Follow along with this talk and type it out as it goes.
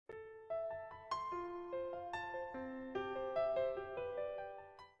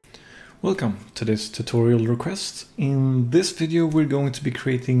Welcome to this tutorial request. In this video we're going to be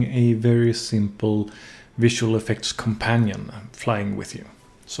creating a very simple visual effects companion flying with you.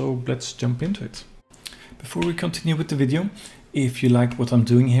 So let's jump into it. Before we continue with the video, if you like what I'm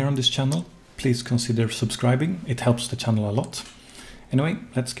doing here on this channel, please consider subscribing. It helps the channel a lot. Anyway,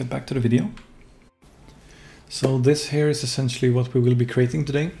 let's get back to the video. So this here is essentially what we will be creating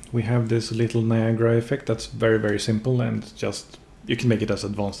today. We have this little Niagara effect that's very simple and just you can make it as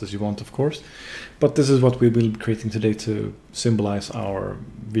advanced as you want, of course. But this is what we will be creating today to symbolize our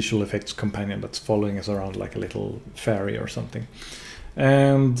visual effects companion that's following us around like a little fairy or something.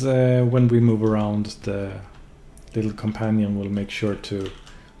 And when we move around, the little companion will make sure to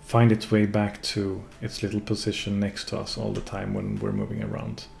find its way back to its little position next to us all the time when we're moving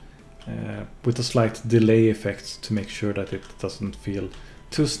around. With a slight delay effect to make sure that it doesn't feel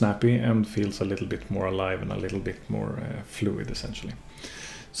too snappy and feels a little bit more alive and a little bit more fluid, essentially.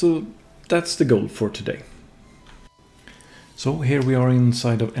 So that's the goal for today. So here we are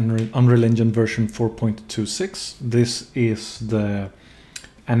inside of Unreal Engine version 4.26. This is the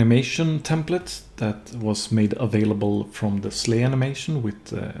animation template that was made available from the Slay animation with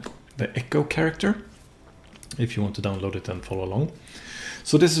the Echo character, if you want to download it and follow along.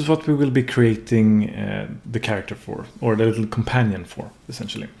 So this is what we will be creating the character for, or the little companion for,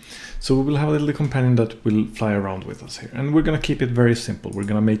 essentially. So we will have a little companion that will fly around with us here. And we're going to keep it very simple. We're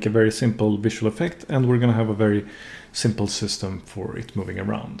going to make a very simple visual effect, and we're going to have a very simple system for it moving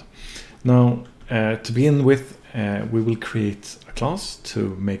around. Now, to begin with, we will create a class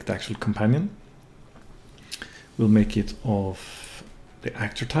to make the actual companion. We'll make it of the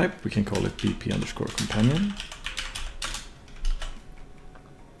actor type. We can call it BP_companion.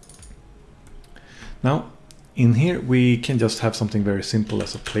 Now, in here we can just have something very simple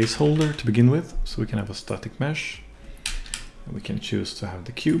as a placeholder to begin with. So we can have a static mesh. And we can choose to have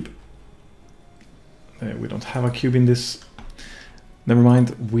the cube. We don't have a cube in this. Never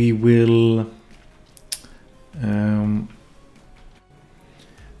mind, we will...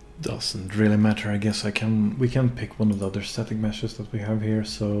 doesn't really matter, I guess. We can pick one of the other static meshes that we have here.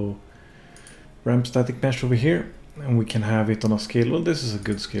 So ramp static mesh over here. And we can have it on a scale. Well, this is a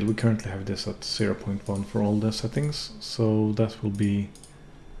good scale. We currently have this at 0.1 for all the settings. So that will be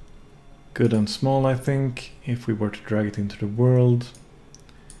good and small, I think. If we were to drag it into the world,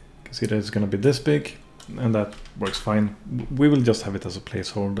 you can see that it's going to be this big. And that works fine. We will just have it as a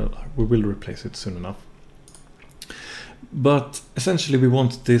placeholder. We will replace it soon enough. But essentially we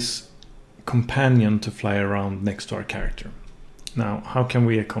want this companion to fly around next to our character. Now, how can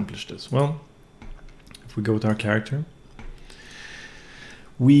we accomplish this? Well, if we go to our character,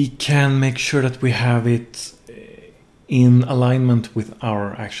 we can make sure that we have it in alignment with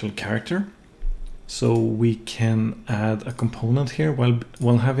our actual character. So we can add a component here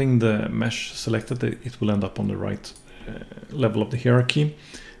while having the mesh selected. It will end up on the right level of the hierarchy.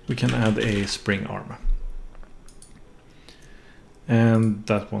 We can add a spring arm. And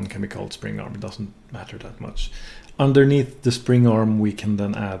that one can be called spring arm. It doesn't matter that much. Underneath the spring arm, we can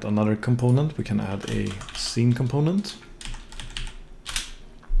then add another component. We can add a scene component,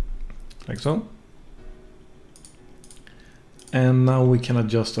 like so. And now we can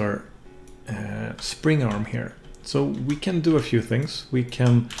adjust our spring arm here. So we can do a few things. We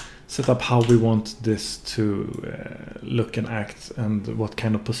can set up how we want this to look and act and what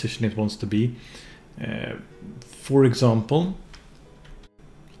kind of position it wants to be. For example,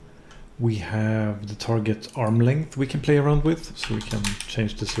 we have the target arm length we can play around with. So we can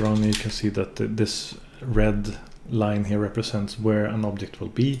change this around and you can see that this red line here represents where an object will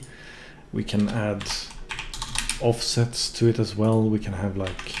be. We can add offsets to it as well. We can have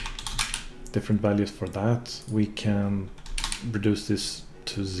like different values for that. We can reduce this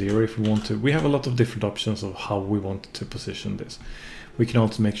to 0 if we want to. We have a lot of different options of how we want to position this. We can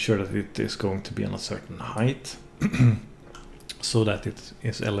also make sure that it is going to be on a certain height. So that it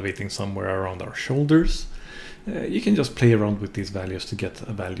is elevating somewhere around our shoulders. You can just play around with these values to get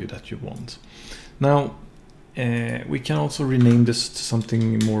a value that you want. Now, we can also rename this to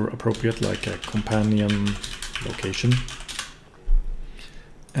something more appropriate, like a companion location.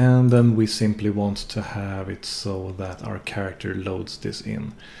 And then we simply want to have it so that our character loads this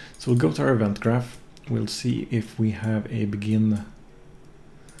in. So we'll go to our event graph. We'll see if we have a begin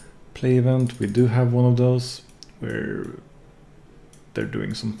play event. We do have one of those where they're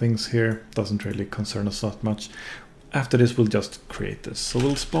doing some things here. Doesn't really concern us that much. After this, we'll just create this. So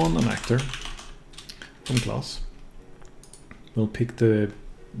we'll spawn an actor from class. We'll pick the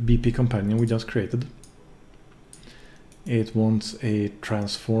BP companion we just created. It wants a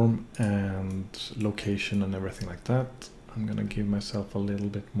transform and location and everything like that. I'm gonna give myself a little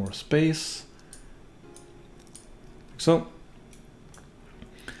bit more space. So,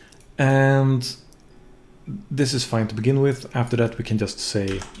 and this is fine to begin with. After that we can just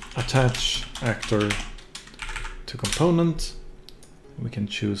say attach actor to component. We can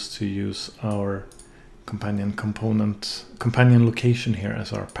choose to use our companion location here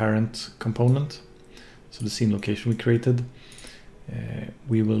as our parent component. So the scene location we created.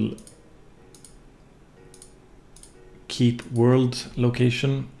 We will keep world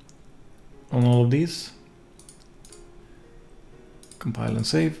location on all of these. Compile and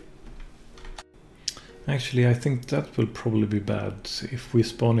save. Actually, I think that will probably be bad if we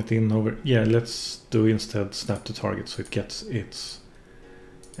spawn it in over. Yeah, let's do instead snap to target so it gets its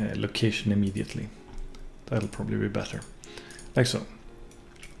location immediately. That'll probably be better. Like so.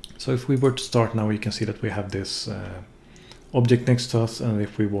 So if we were to start now, you can see that we have this object next to us, and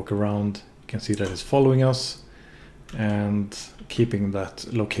if we walk around, you can see that it's following us and keeping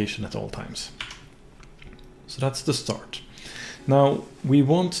that location at all times. So that's the start. Now we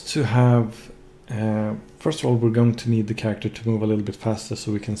want to have, first of all, we're going to need the character to move a little bit faster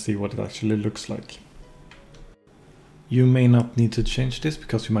so we can see what it actually looks like. You may not need to change this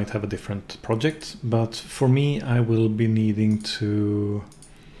because you might have a different project, but for me I will be needing to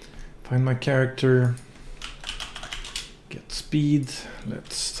find my character, get speed,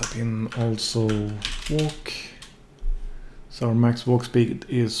 let's type in also walk. So our max walk speed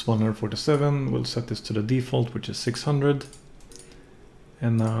is 147, we'll set this to the default, which is 600.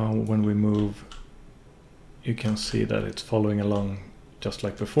 And now when we move, you can see that it's following along just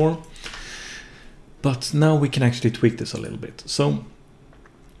like before. But now we can actually tweak this a little bit. So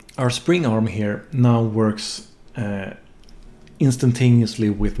our spring arm here now works instantaneously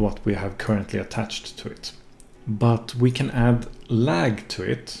with what we have currently attached to it. But we can add lag to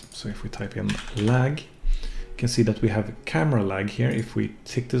it. So if we type in lag, you can see that we have camera lag here. If we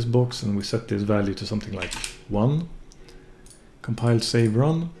tick this box and we set this value to something like 1, compile, save,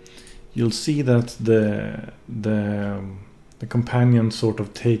 run, you'll see that the companion sort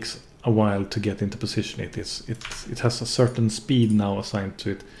of takes a while to get into position. It has a certain speed now assigned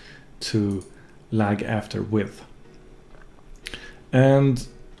to it to lag after with. And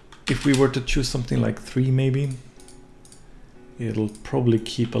if we were to choose something like 3 maybe, it'll probably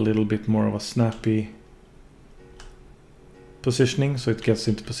keep a little bit more of a snappy positioning, so it gets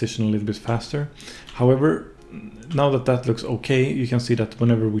into position a little bit faster. However, now that that looks okay, you can see that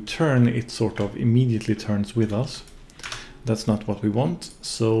whenever we turn, it sort of immediately turns with us. That's not what we want,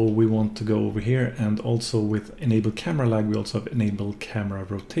 so we want to go over here, and also with enable camera lag, we also have enable camera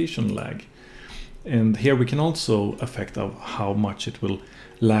rotation lag. And here we can also affect of how much it will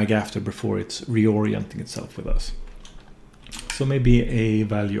lag after before it's reorienting itself with us. So maybe a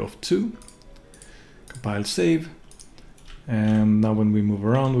value of 2, compile, save. And now when we move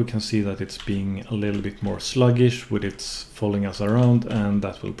around, we can see that it's being a little bit more sluggish with its following us around, and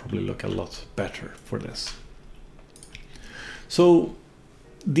that will probably look a lot better for this. So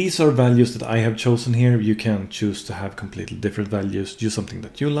these are values that I have chosen here. You can choose to have completely different values, use something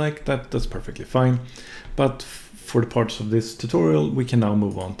that you like, that's perfectly fine. But for the parts of this tutorial, we can now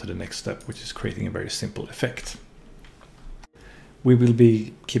move on to the next step, which is creating a very simple effect. We will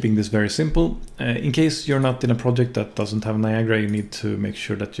be keeping this very simple. In case you're not in a project that doesn't have Niagara, you need to make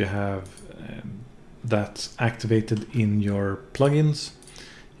sure that you have that activated in your plugins.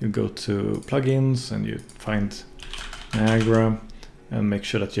 You go to plugins and you find Niagara and make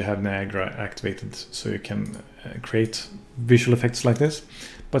sure that you have Niagara activated so you can create visual effects like this.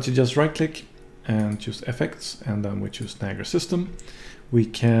 But you just right click and choose effects, and then we choose Niagara system. We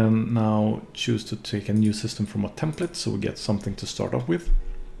can now choose to take a new system from a template, so we get something to start off with.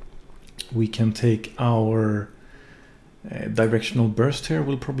 We can take our directional burst here,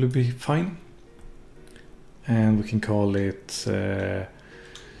 will probably be fine. And we can call it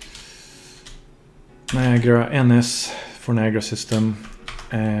Niagara NS for Niagara system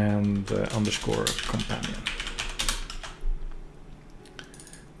and underscore companion.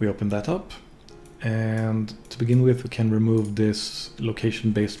 We open that up. And to begin with, we can remove this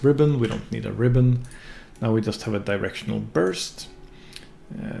location-based ribbon. We don't need a ribbon. Now we just have a directional burst.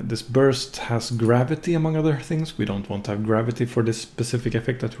 This burst has gravity, among other things. We don't want to have gravity for this specific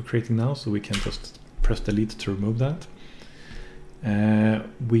effect that we're creating now, so we can just press delete to remove that.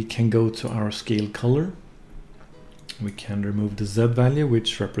 We can go to our scale color. We can remove the Z value,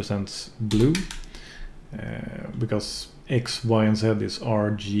 which represents blue, because X, Y, and Z is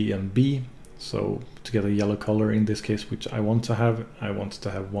R, G, and B. So to get a yellow color in this case, which I want to have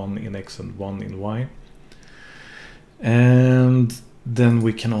 1 in X and 1 in Y. And then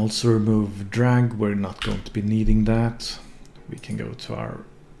we can also remove drag. We're not going to be needing that. we can go to our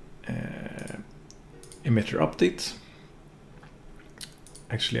emitter update.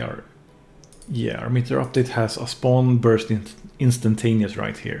 Actually, our emitter update has a spawn burst instantaneous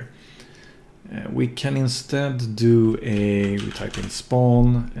right here. We can instead do we type in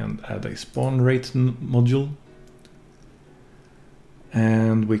spawn and add a spawn rate module.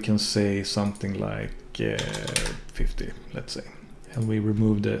 And we can say something like 50, let's say. And we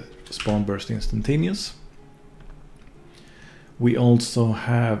remove the spawn burst instantaneous. We also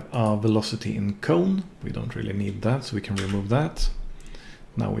have a velocity in cone. We don't really need that, so we can remove that.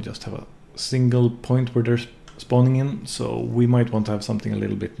 Now we just have a single point where they're spawning in, so we might want to have something a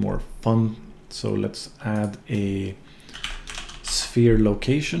little bit more fun. So let's add a sphere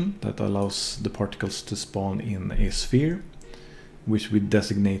location that allows the particles to spawn in a sphere, which we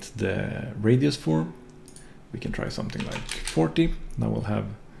designate the radius for. We can try something like 40. Now we'll have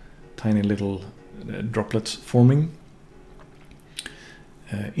tiny little droplets forming.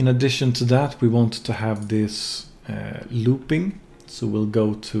 In addition to that, we want to have this looping. So we'll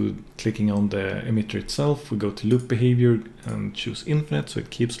go to clicking on the emitter itself. We go to loop behavior and choose infinite, so it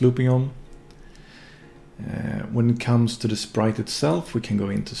keeps looping on. When it comes to the sprite itself, we can go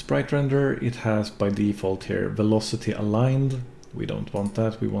into sprite render. It has by default here velocity aligned. We don't want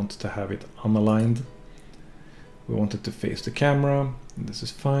that. We want to have it unaligned. We want it to face the camera. This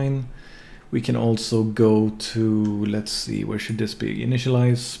is fine. We can also go to, let's see, where should this be?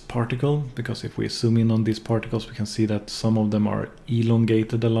 Initialize particle, because if we zoom in on these particles, we can see that some of them are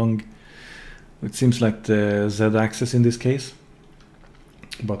elongated along, it seems like the z-axis in this case.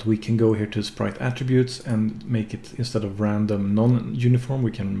 But we can go here to sprite attributes and make it, instead of random non-uniform,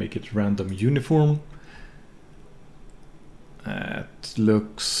 we can make it random uniform. It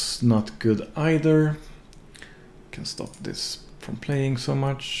looks not good either. Can stop this from playing so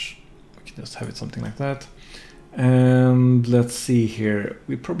much. Just have it something like that. And let's see here,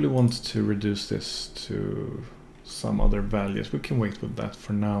 we probably want to reduce this to some other values. We can wait with that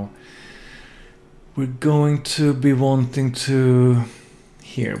for now. We're going to be wanting to,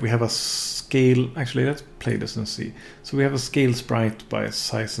 here we have a scale, actually let's play this and see. So we have a scale sprite by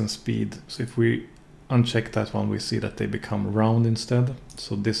size and speed. So if we uncheck that one, we see that they become round instead.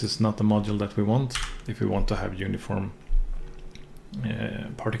 So this is not the module that we want if we want to have uniform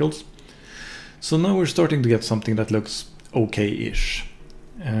particles. So now we're starting to get something that looks okay-ish.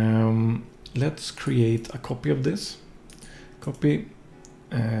 Let's create a copy of this. Copy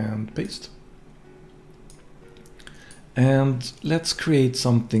and paste. And let's create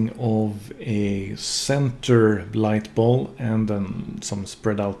something of a center light ball and then some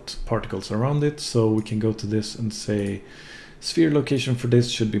spread out particles around it. So we can go to this and say sphere location for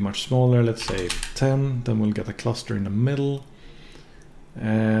this should be much smaller. Let's say 10, then we'll get a cluster in the middle.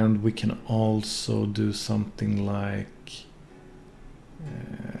 And we can also do something like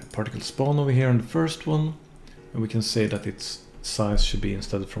particle spawn over here on the first one. And we can say that its size should be,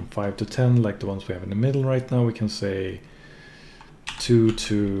 instead of from 5 to 10, like the ones we have in the middle right now, we can say 2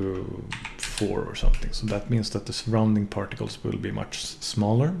 to 4 or something. So that means that the surrounding particles will be much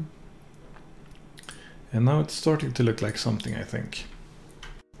smaller. And now it's starting to look like something, I think.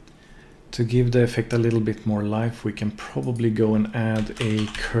 To give the effect a little bit more life, we can probably go and add a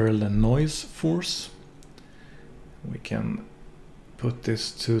curl and noise force. We can put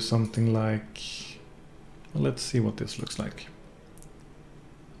this to something like, well, let's see what this looks like.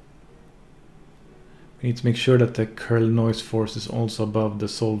 We need to make sure that the curl noise force is also above the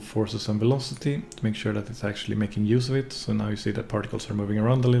solve forces and velocity to make sure that it's actually making use of it. So now you see that particles are moving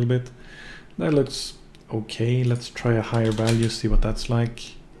around a little bit. That looks okay. Let's try a higher value, see what that's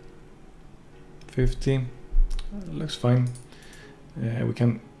like. 50, looks fine. We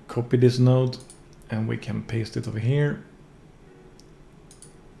can copy this node and we can paste it over here.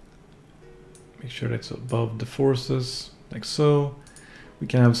 Make sure it's above the forces, like so. We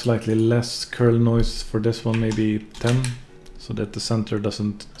can have slightly less curl noise for this one, maybe 10, so that the center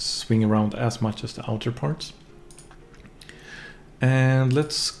doesn't swing around as much as the outer parts. And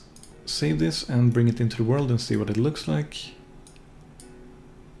let's save this and bring it into the world and see what it looks like.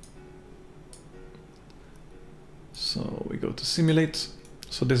 So we go to simulate.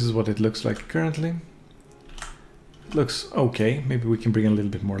 So this is what it looks like currently. It looks okay. Maybe we can bring a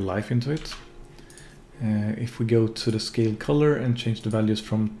little bit more life into it. If we go to the scale color and change the values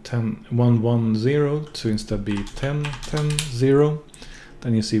from 1, 1, 0 to instead be 10, 10, 0,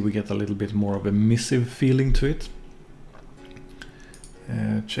 then you see we get a little bit more of a emissive feeling to it.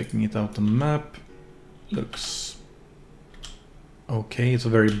 Checking it out on the map, looks okay. It's a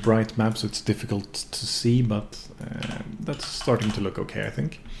very bright map, so it's difficult to see, but that's starting to look okay, I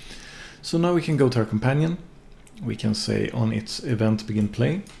think. So now we can go to our companion. We can say on its event begin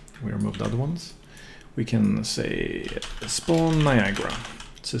play. We remove the other ones. We can say spawn Niagara,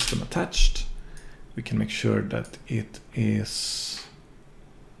 system attached. We can make sure that it is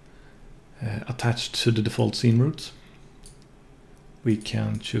attached to the default scene route. We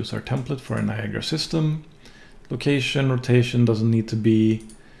can choose our template for a Niagara system. Location, rotation doesn't need to be.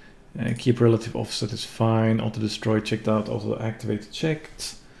 Keep relative offset is fine. Auto destroy checked out, auto activate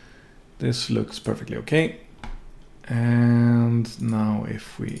checked. This looks perfectly okay. And now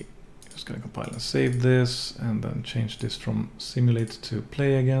if we just gonna compile and save this and then change this from simulate to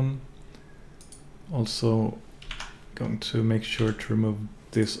play again. Also going to make sure to remove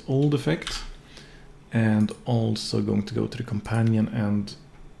this old effect, and also going to go to the companion and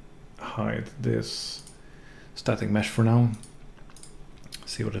hide this static mesh for now.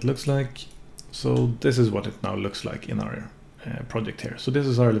 See what it looks like. So this is what it now looks like in our project here. So this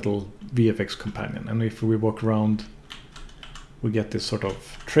is our little VFX companion, and if we walk around we get this sort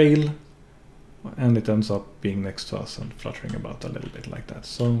of trail, and it ends up being next to us and fluttering about a little bit like that.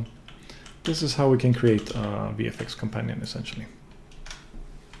 So this is how we can create a VFX companion essentially.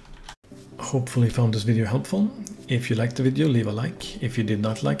 Hopefully you found this video helpful. If you liked the video, leave a like. If you did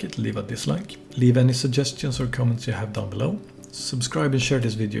not like it, leave a dislike. Leave any suggestions or comments you have down below. Subscribe and share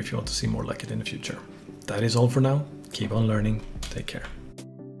this video if you want to see more like it in the future. That is all for now. Keep on learning. Take care.